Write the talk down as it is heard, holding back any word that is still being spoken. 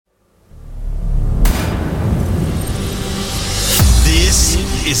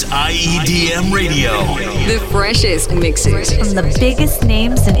is IEDM Radio. The freshest mixes from the biggest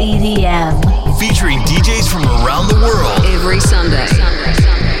names in EDM. Featuring DJs from around the world. Every Sunday.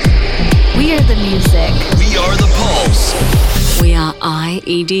 We are the music. We are the pulse. We are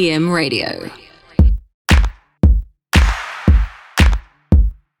IEDM Radio.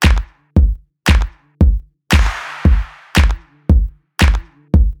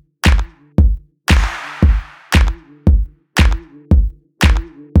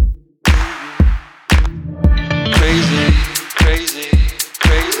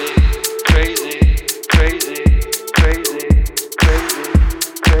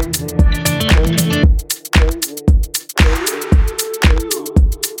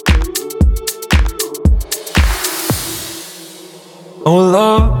 Oh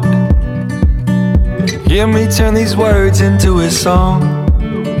Lord, hear me turn these words into a song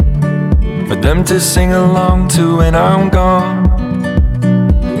for them to sing along to when I'm gone,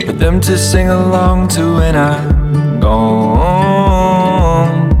 for them to sing along to when I'm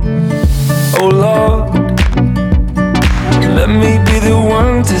gone. Oh Lord, let me be the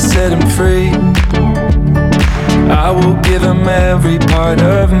one to set him free. I will give him every part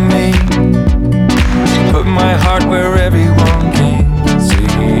of me, put my heart where everyone can see.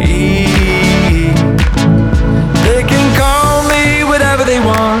 They can call me whatever they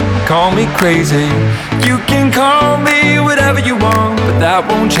want, call me crazy. You can call me whatever you want, but that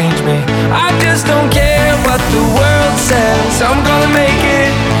won't change me. I just don't care what the world says, I'm gonna make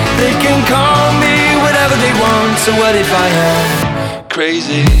it. They can call me whatever they want, so what if I am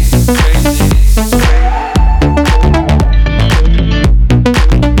crazy?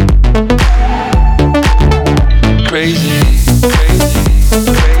 Crazy.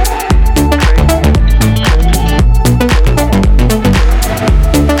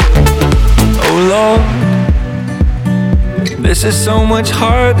 Oh Lord, this is so much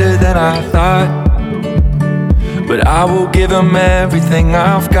harder than I thought, but I will give him everything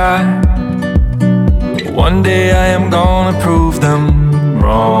I've got. One day I am gonna prove them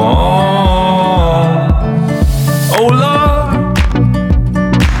wrong. Oh Lord,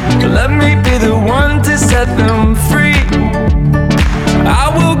 let me be the one to set them free. I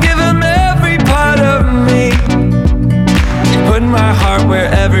will give them every part of me, put my heart where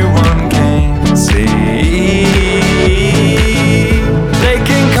everyone can see. They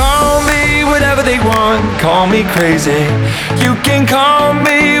can call me whatever they want, call me crazy. You can call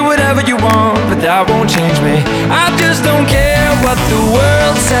me whatever you want, but that won't change me. I just don't care what the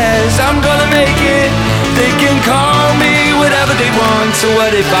world says, I'm gonna make it. They can call me whatever they want, so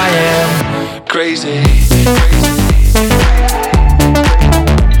what if I am crazy?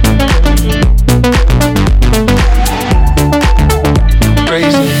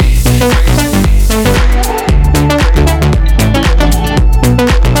 Crazy.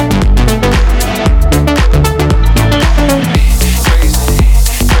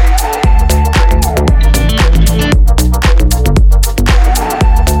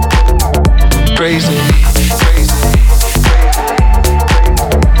 Crazy.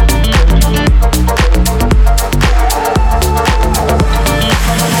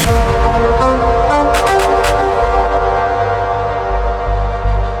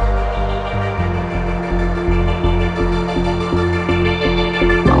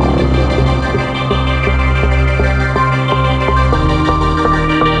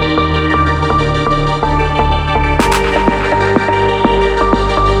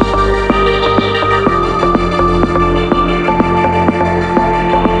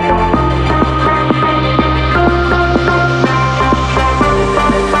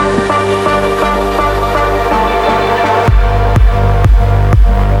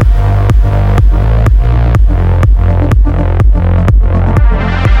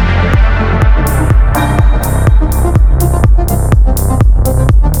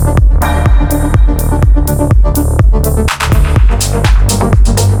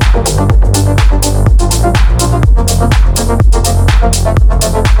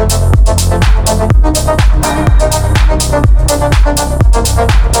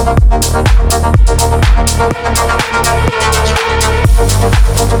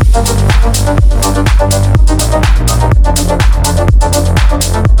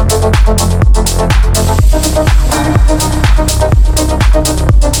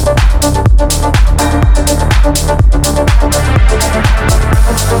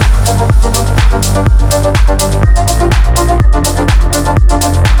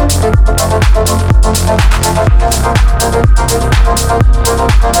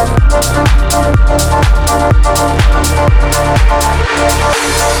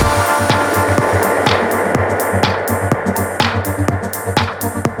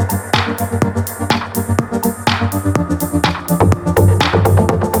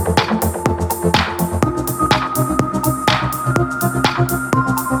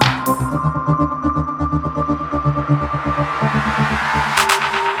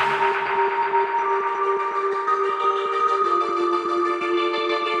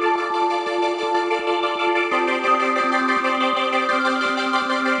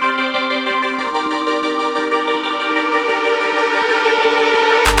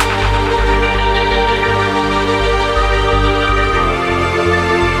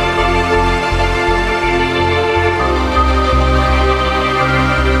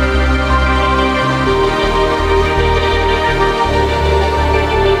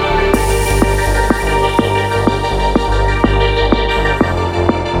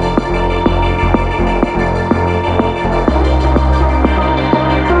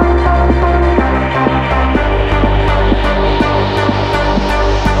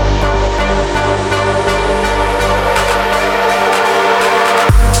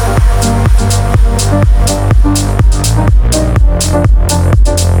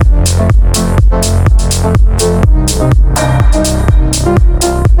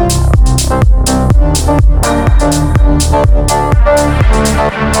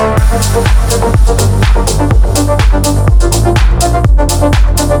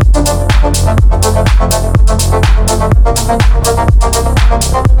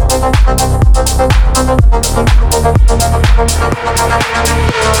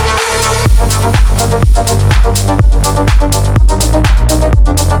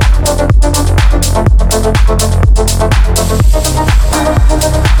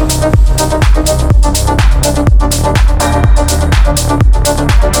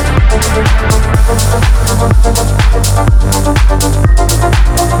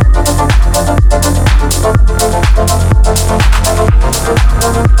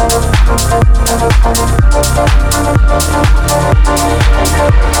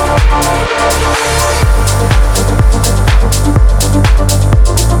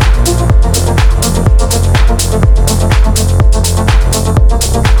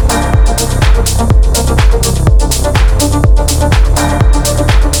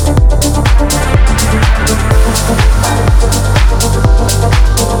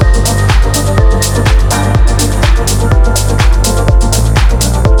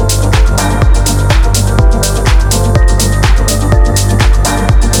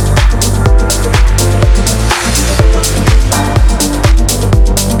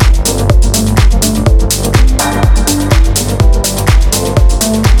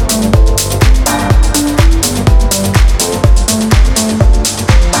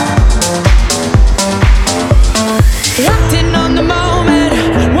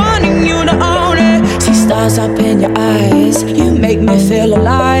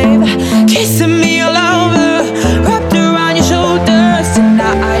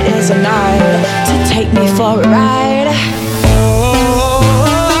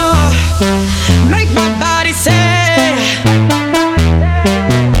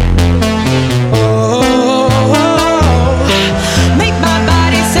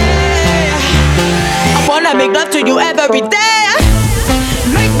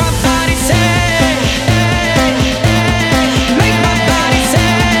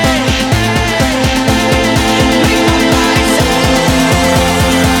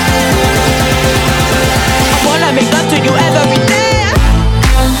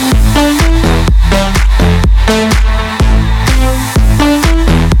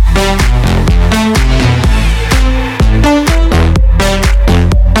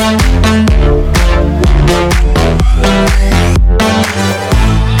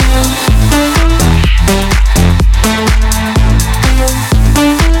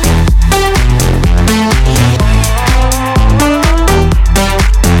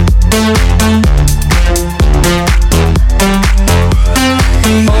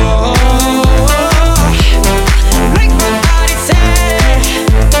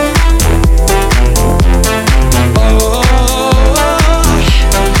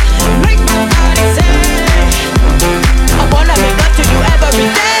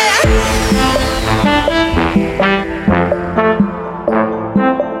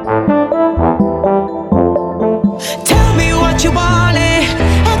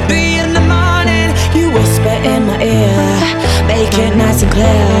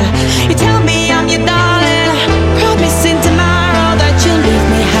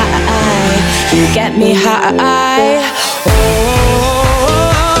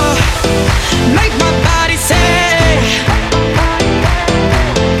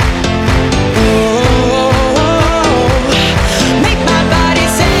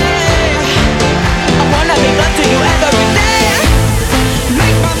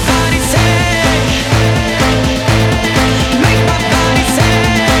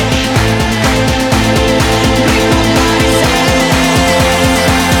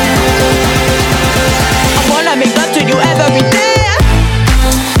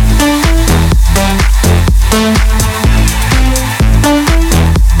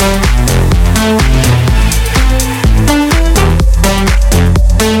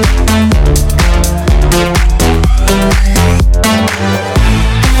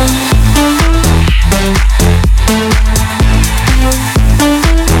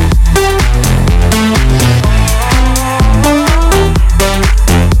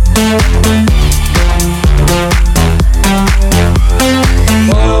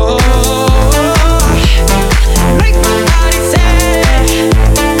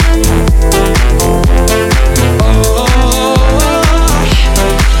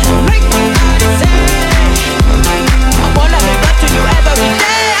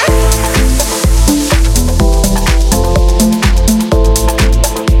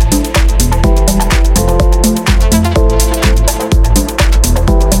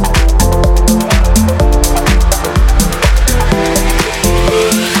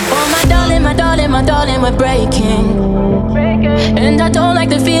 don't like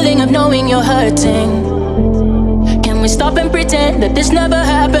the feeling of knowing you're hurting. Can we stop and pretend that this never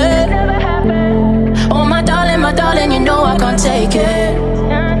happened? Oh my darling, you know I can't take it.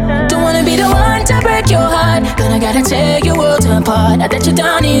 Don't wanna be the one to break your heart, but I gotta tear your world apart. I'd let you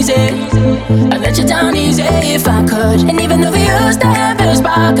down easy, I'd let you down easy if I could. And even though we used to have a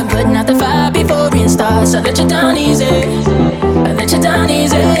spark, I'm putting out the fire before it starts. I'd let you down easy, I'd let you down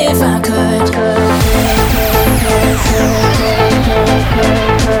easy if I could.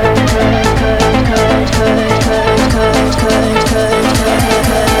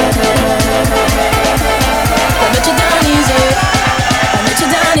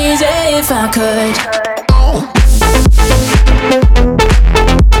 If I could.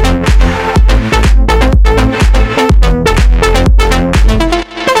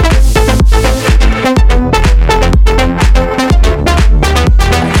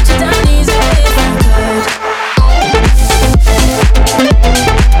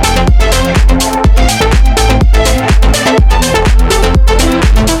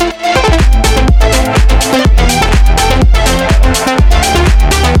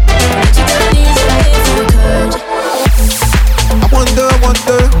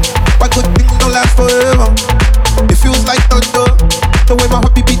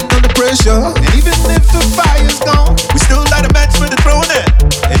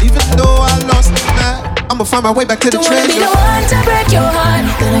 Find my way back to the treasure. Don't wanna be the one to break your heart,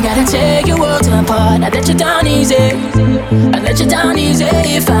 but I gotta tear your world apart. I'd let you down easy, I'd let you down easy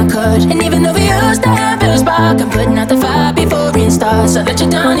if I could. And even though we used to have a spark, I'm putting out the fire before it starts. I'd let you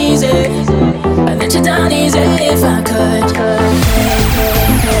down easy, I'd let you down easy if I could.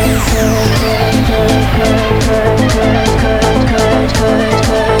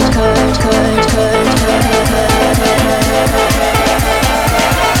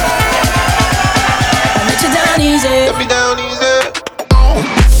 Let me down easy.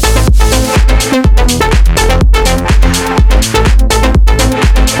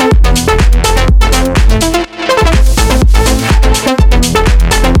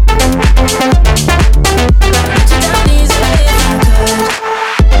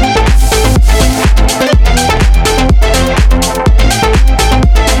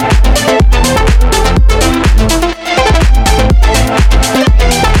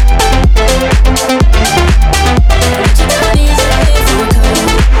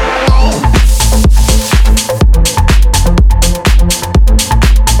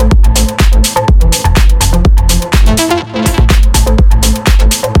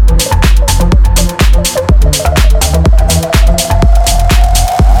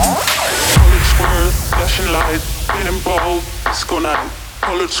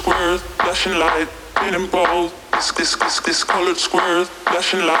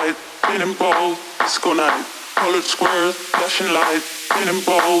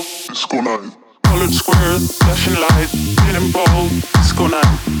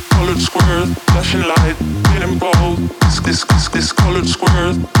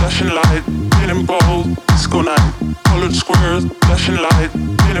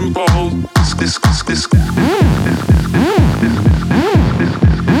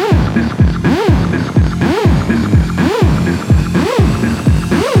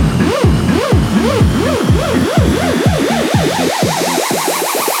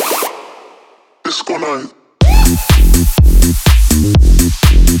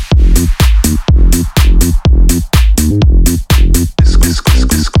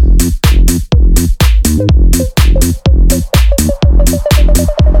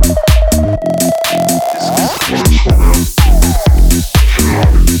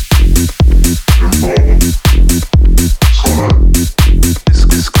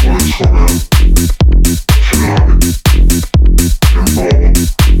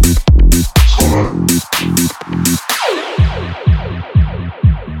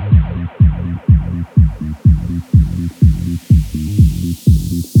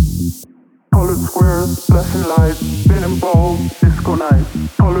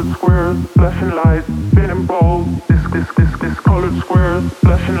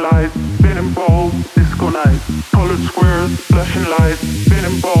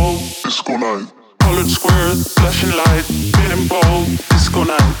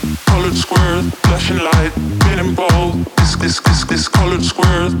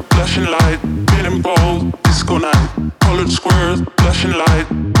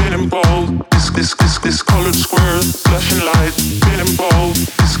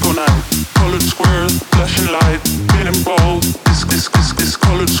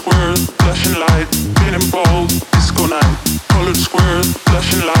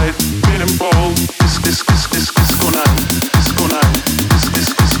 Flashing lights, spinning balls, disco night, disco night, disco night.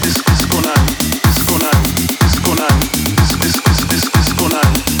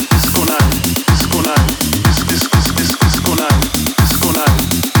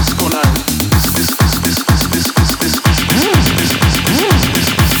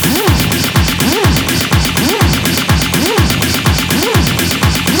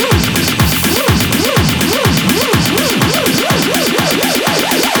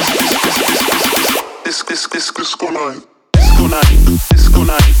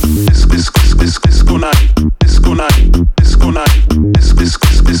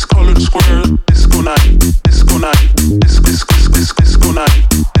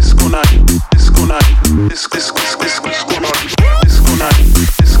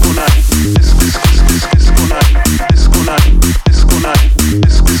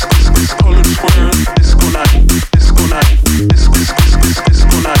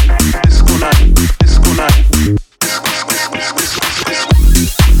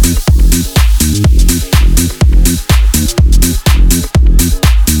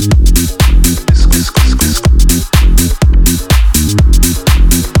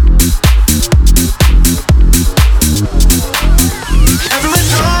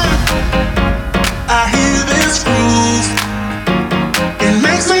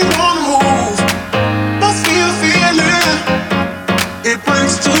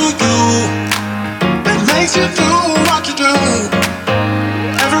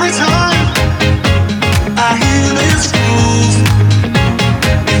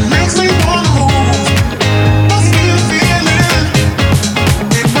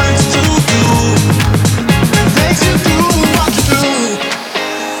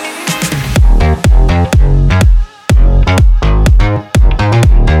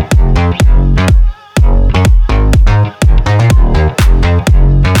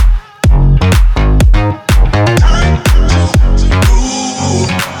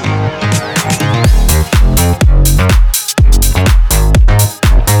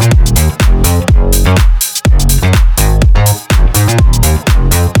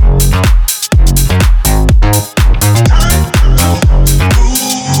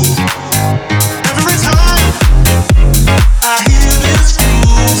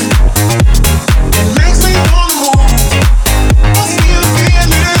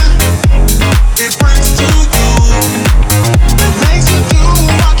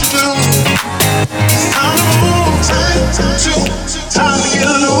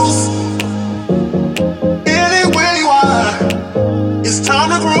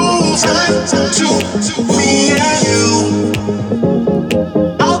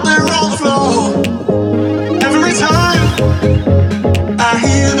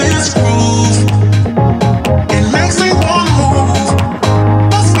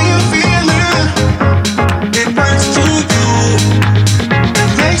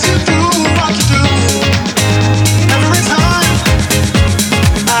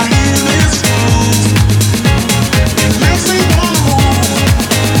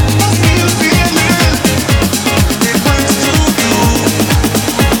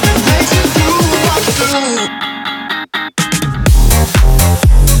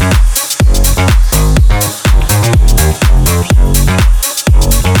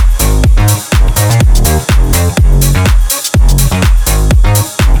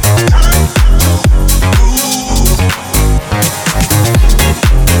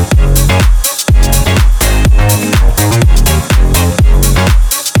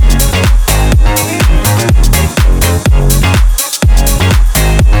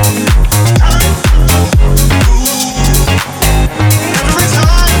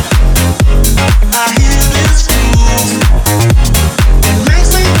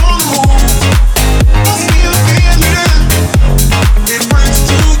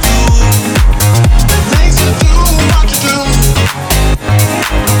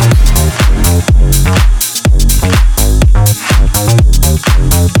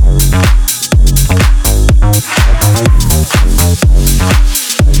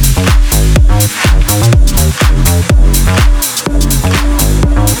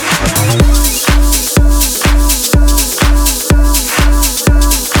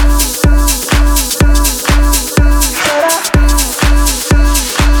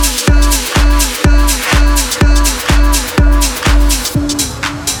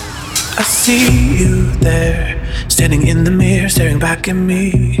 Standing in the mirror, staring back at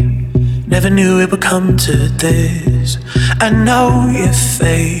me. Never knew it would come to this. I know your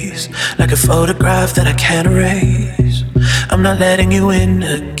face, like a photograph that I can't erase. I'm not letting you in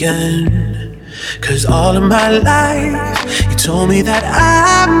again. 'Cause all of my life, you told me that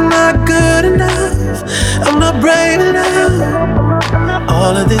I'm not good enough, I'm not brave enough.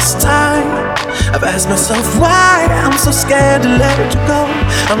 All of this time, I've asked myself why I'm so scared to let you go.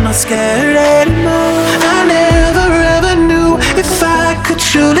 I'm not scared anymore. I never ever knew if I could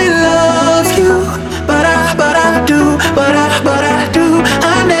truly love you, but I do, but I do.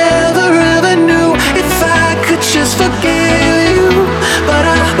 I never ever knew if I could just forgive you, but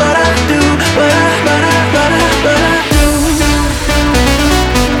I do, but I do.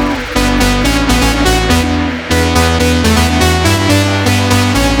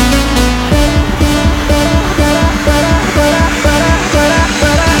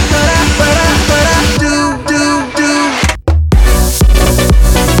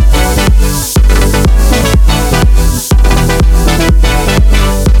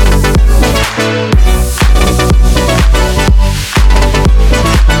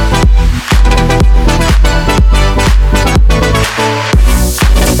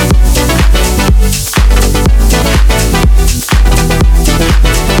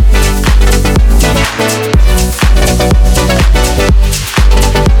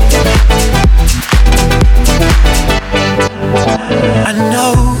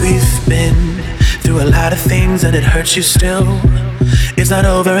 And it hurts you still. It's not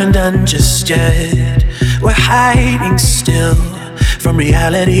over and done just yet. We're hiding still from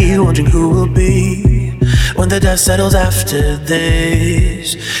reality, wondering who will be when the dust settles after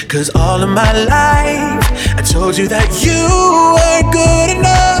this. 'Cause all of my life I told you that you weren't good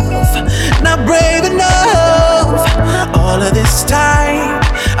enough, not brave enough. All of this time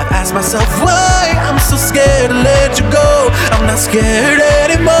I've asked myself why I'm so scared to let you go. I'm not scared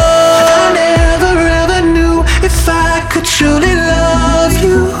anymore. I never ever knew if I could truly love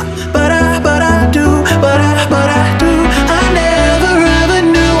you, but I do, but I do. I never ever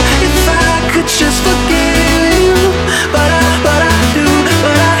knew if I could just forgive you, but I do,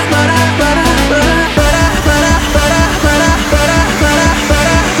 but I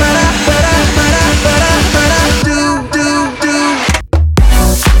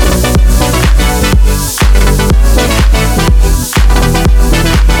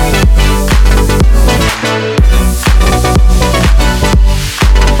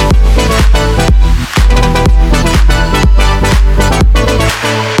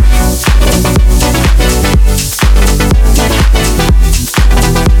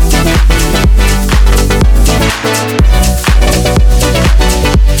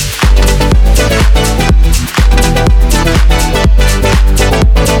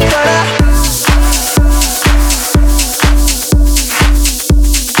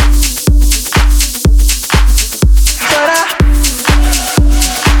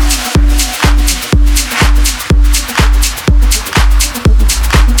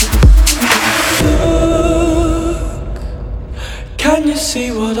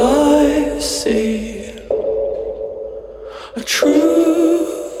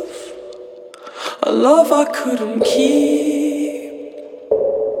couldn't keep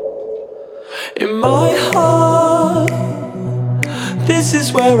in my heart. This is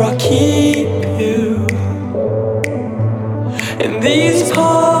where I keep you, in these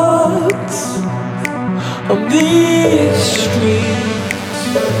parts of these streets.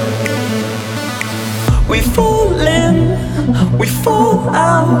 We fall in, we fall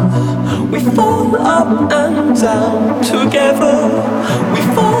out, we fall up and down together. We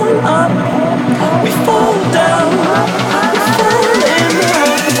fall up, we fall down, we fall in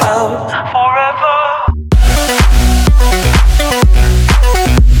and out forever.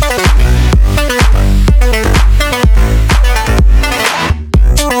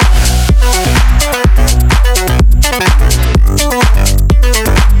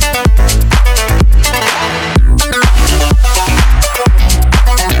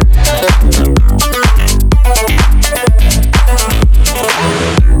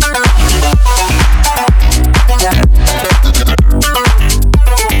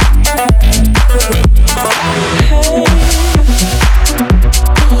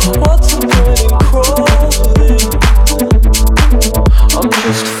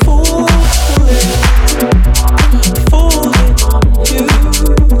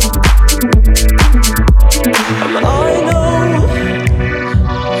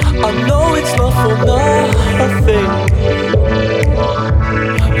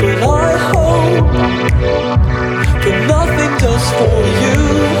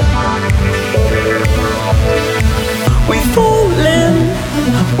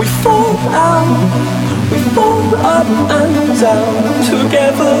 up and down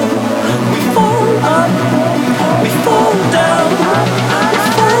together. We fall up, we fall down, we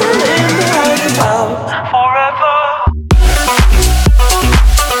fall in and out forever.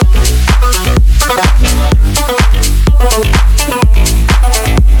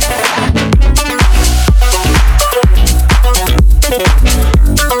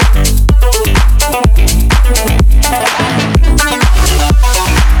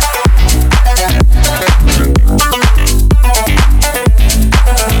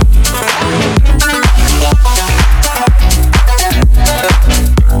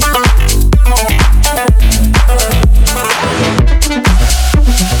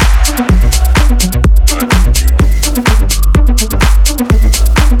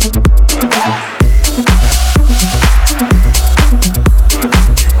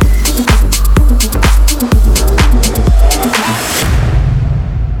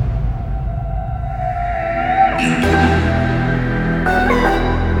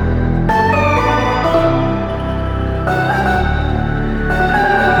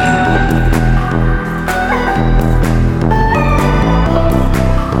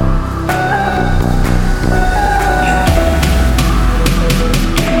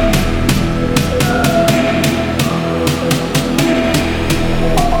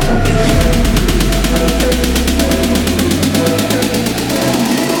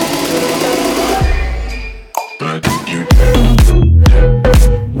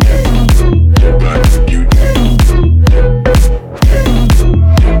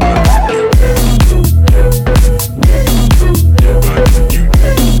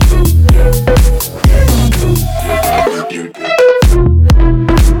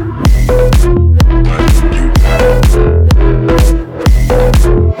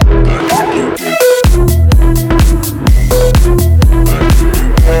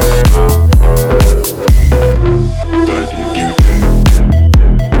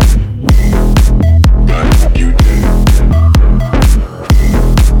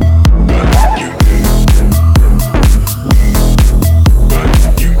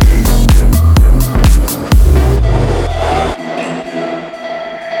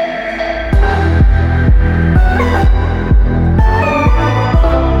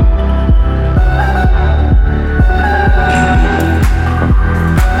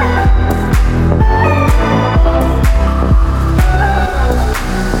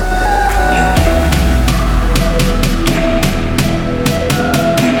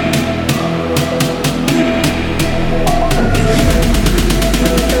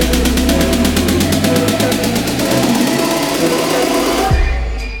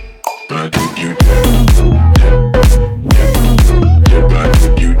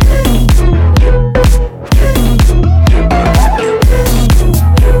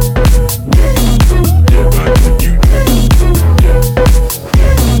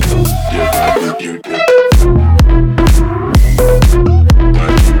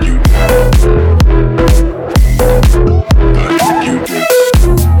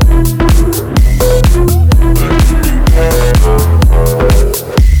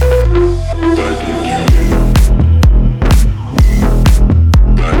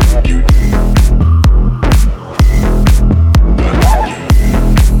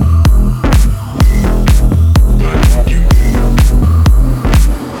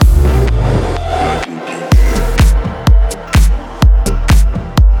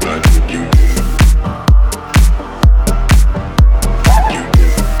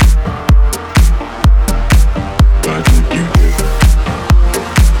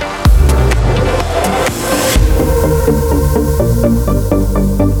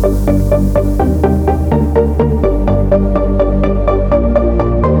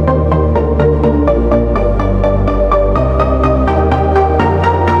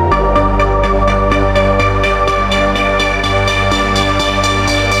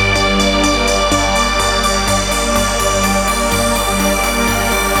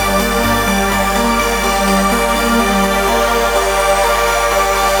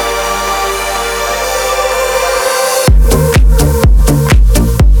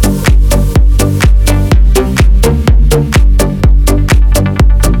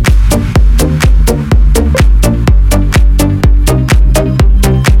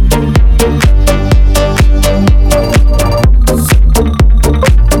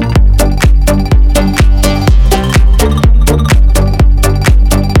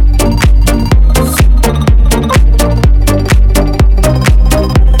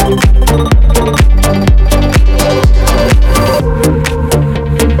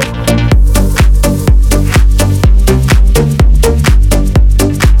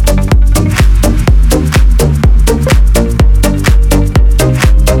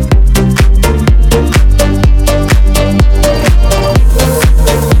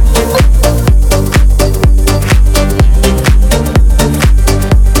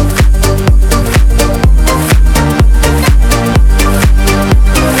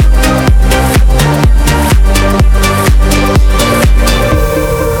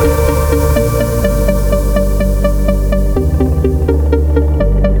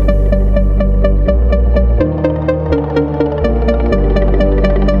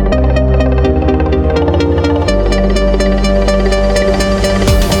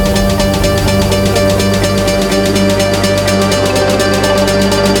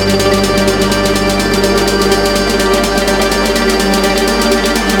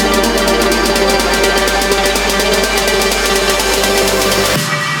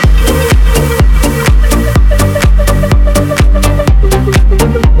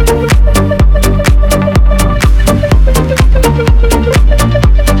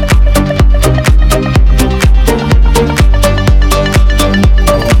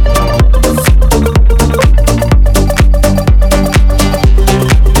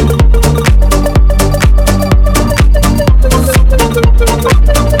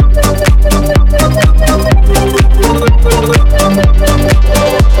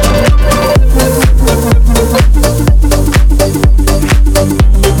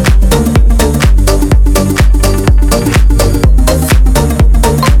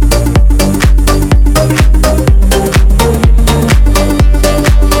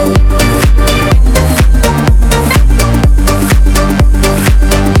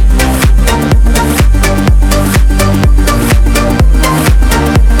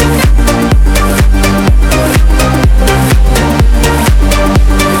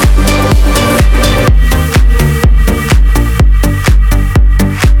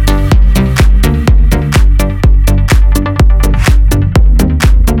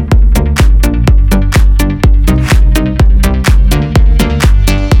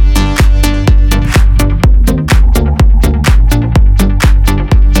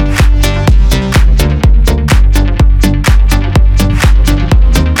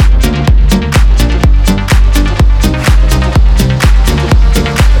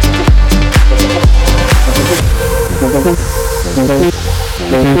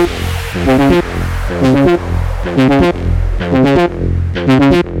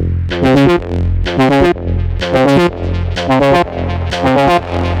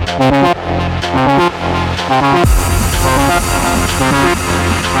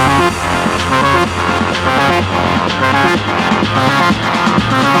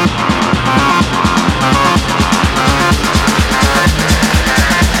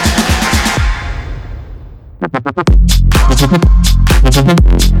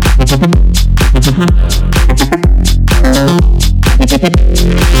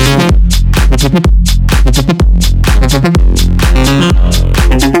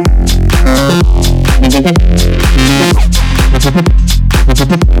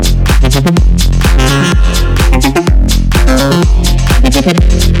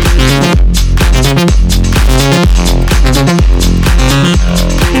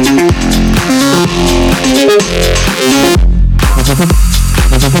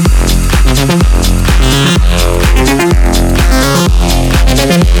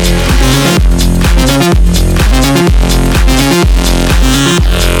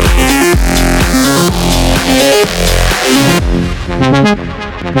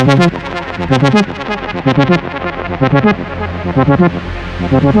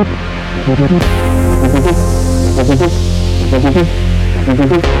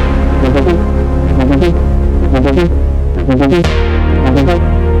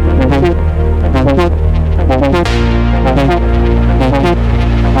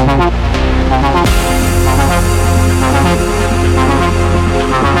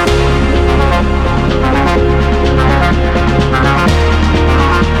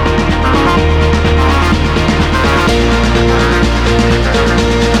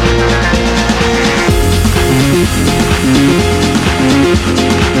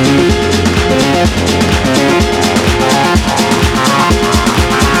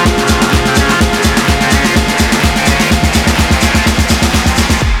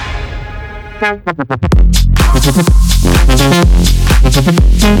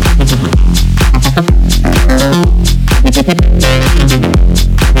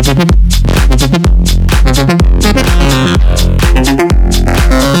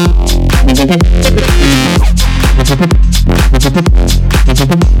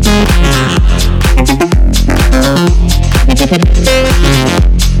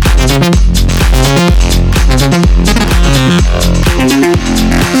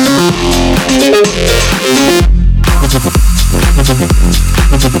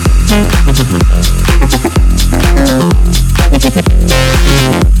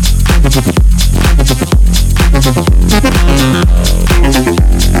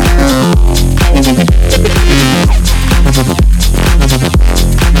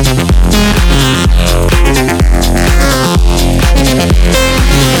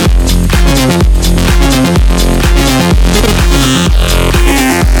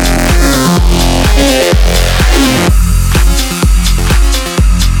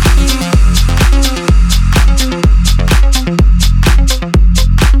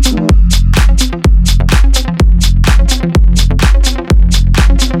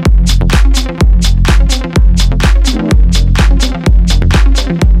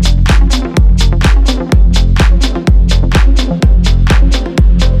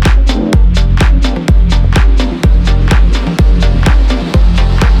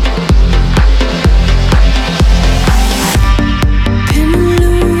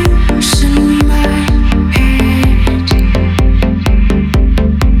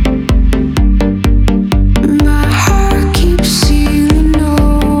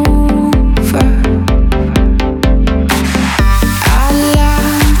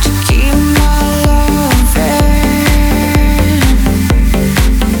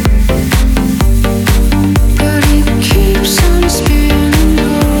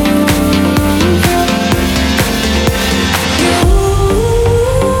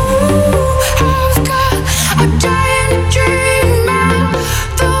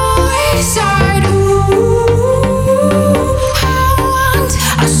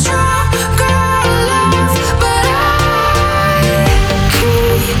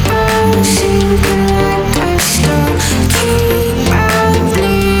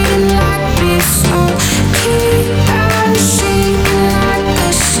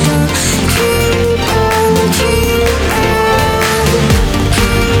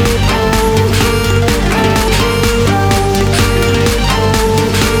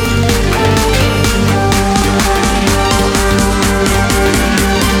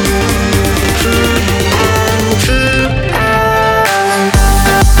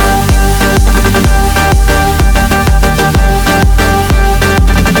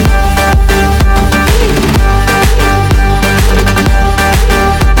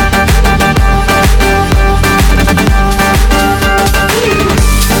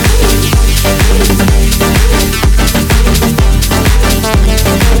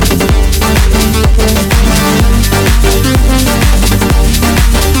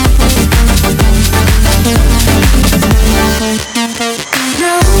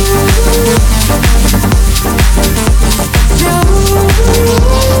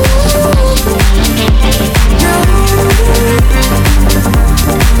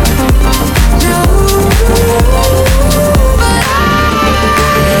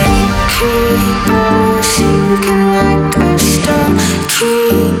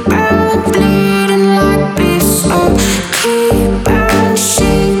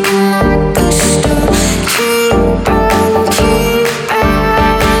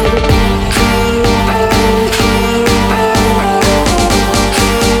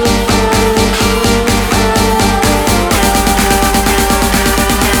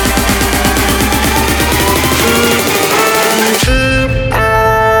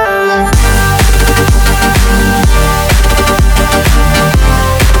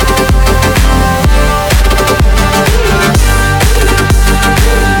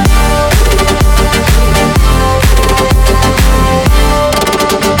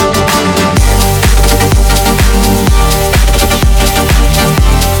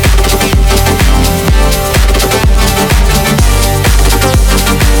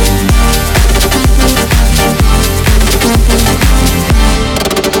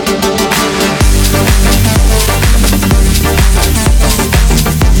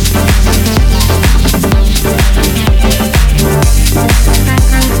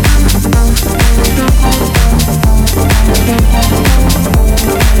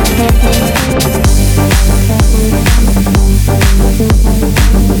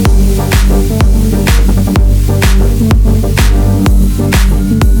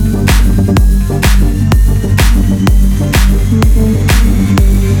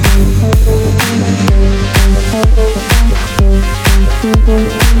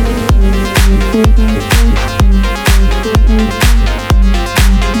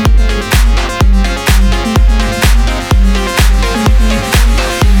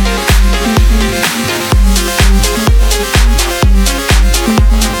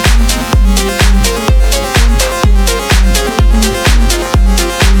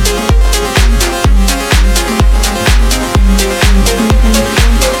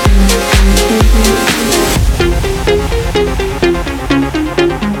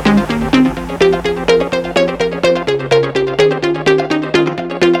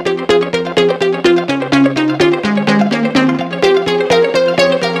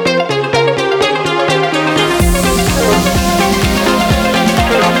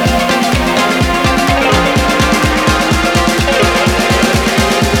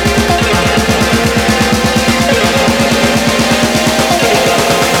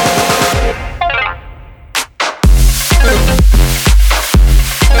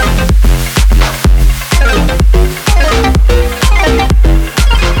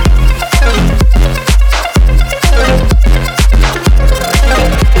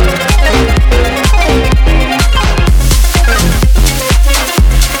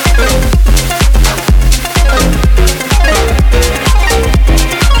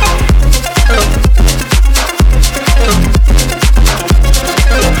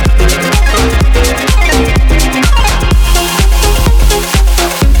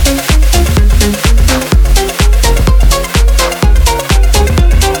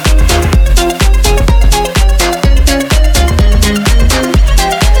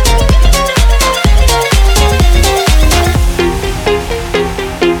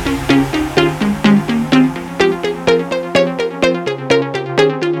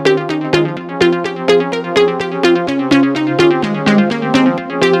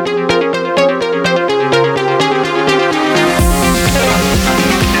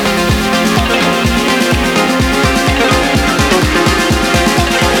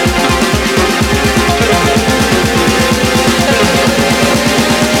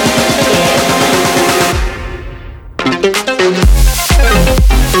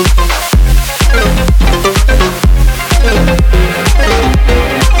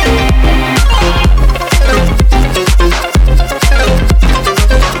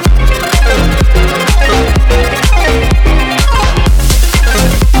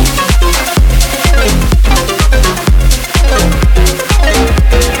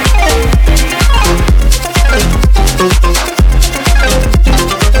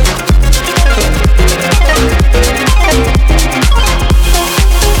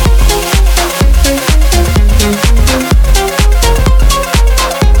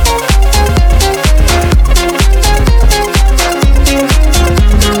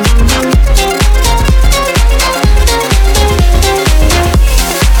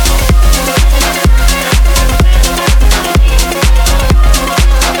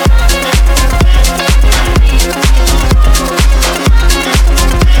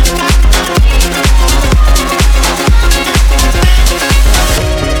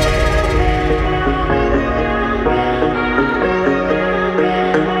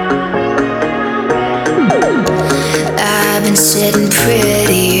 sitting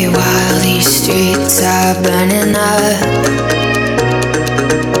pretty while these streets are burning up.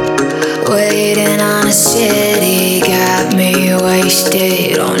 Waiting on a city got me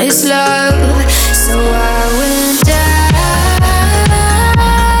wasted on his love. So I went down.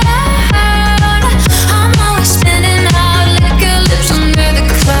 I'm always spinning out like a lips under the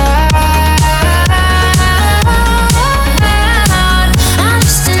cloud. I'm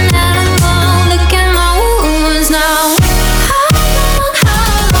just an animal, look at my wounds now. How long,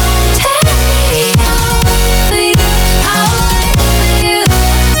 take me out for you, I'll wait for you.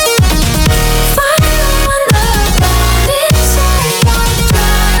 Fire on the ground, inside on the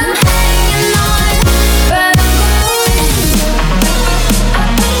ground, I'm hanging on, but I'm underneath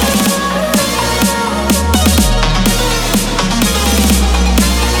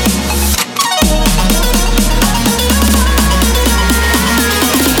you.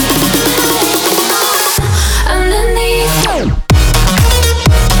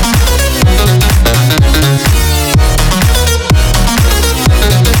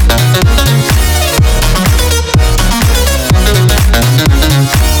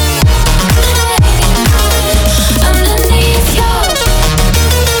 Underneath you.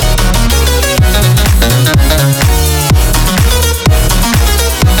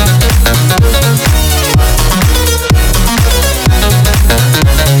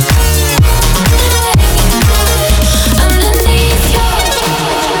 Underneath you.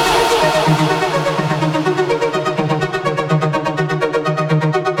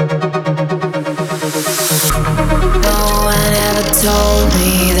 No one ever told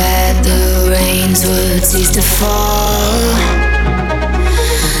me that the rains would cease to fall.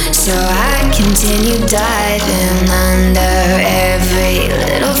 So I continue diving under every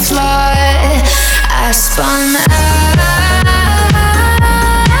little flaw. I spun out.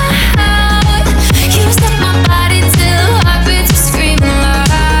 You set my body till heartbeats are screaming loud.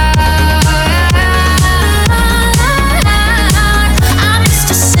 I'm just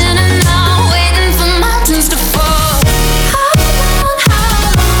a sinner now, waiting for mountains to fall. How long,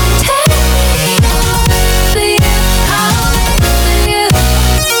 take me out for you, I'll wait for you.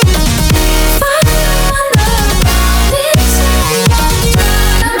 Fire on the ground, inside on the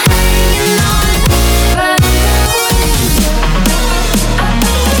ground, I'm hanging on, but I'm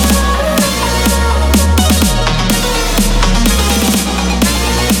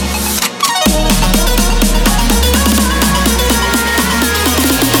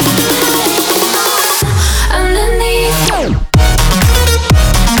underneath you.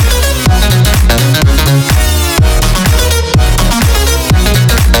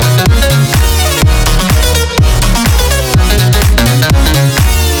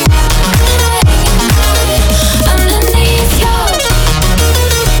 Underneath you.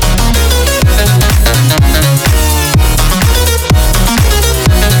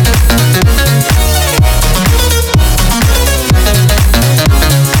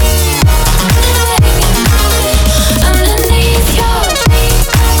 Underneath you.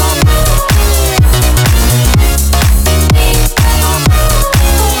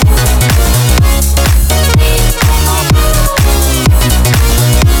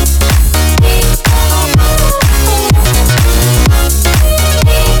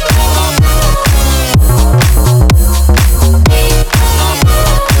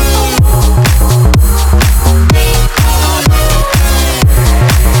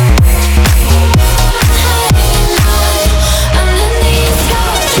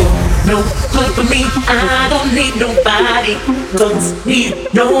 No good for me, I don't need nobody. Don't need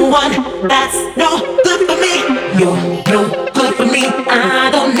no one, that's no good for me. You're no good for me, I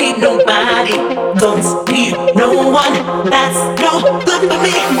don't need nobody. Don't need no one, that's no good for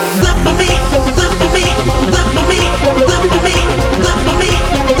me. Good for me, good for me, good for me, good for me, good for me,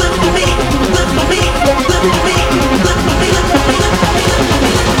 good for me, good for me, good for me, good for me,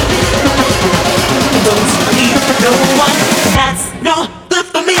 don't need no one, that's no good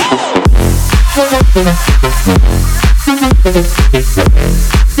for me.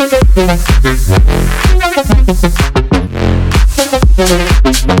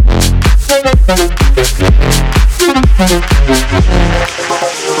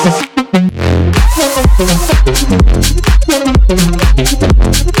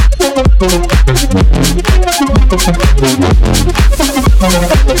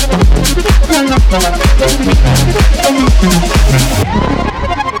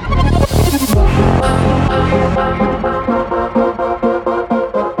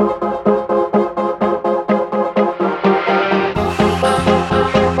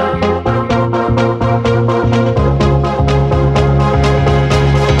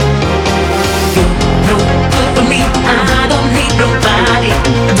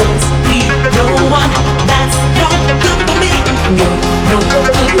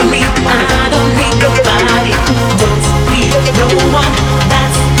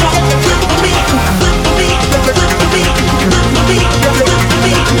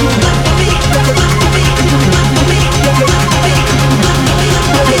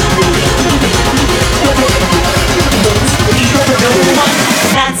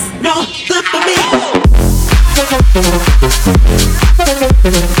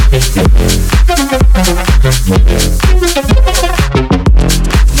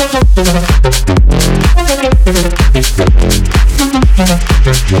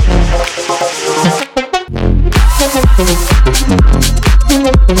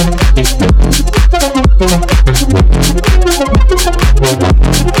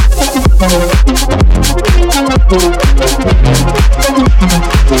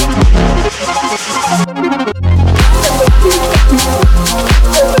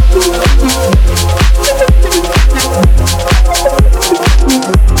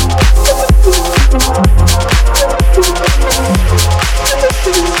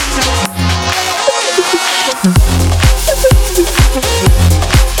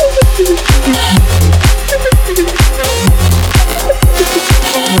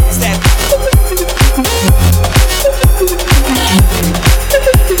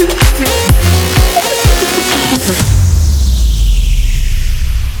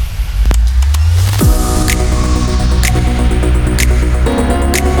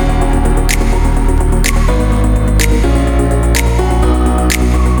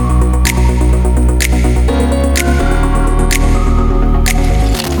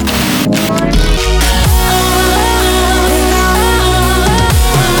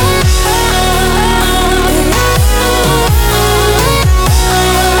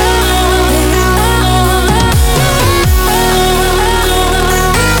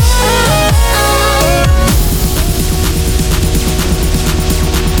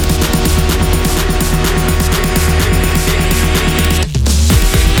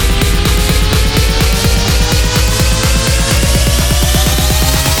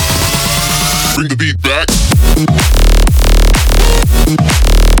 Bring the beat back.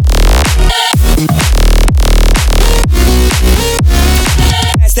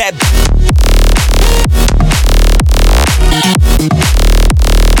 Pass that.